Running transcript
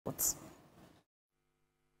reports.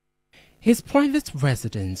 His private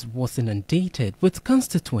residence was inundated with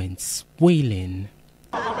constituents wailing.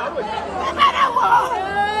 The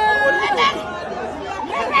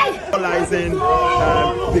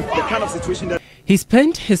kind of situation that he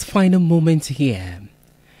spent his final moments here.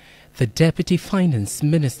 The Deputy Finance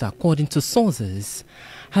Minister, according to sources,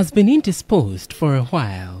 has been indisposed for a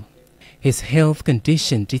while. His health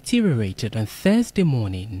condition deteriorated on Thursday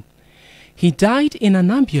morning. He died in an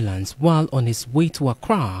ambulance while on his way to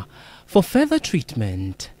Accra for further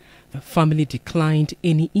treatment. The family declined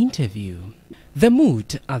any interview. The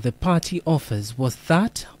mood at the party office was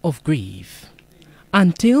that of grief.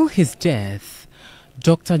 Until his death,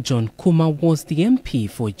 Dr. John Kumah was the MP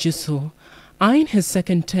for Ejisu, eyeing his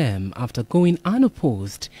second term after going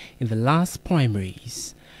unopposed in the last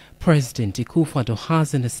primaries. President Akufo-Addo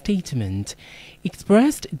has, in a statement,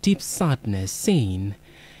 expressed deep sadness, saying,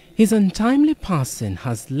 "His untimely passing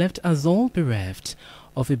has left us all bereft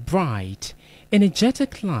of a bright,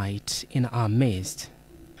 energetic light in our midst."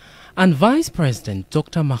 And Vice President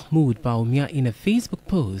Dr. Mahmoud Bawumia, in a Facebook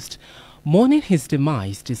post mourning his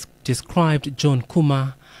demise, described John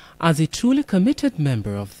Kumah as a truly committed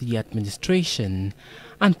member of the administration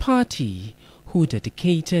and party who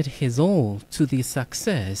dedicated his all to the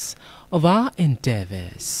success of our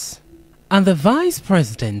endeavors. And the Vice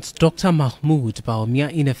President, Dr. Mahmoud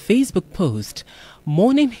Bawumia, in a Facebook post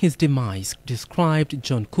mourning his demise, described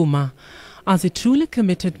John Kumah as a truly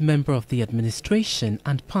committed member of the administration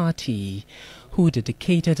and party who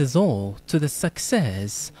dedicated his all to the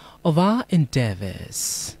success of our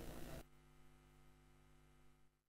endeavors.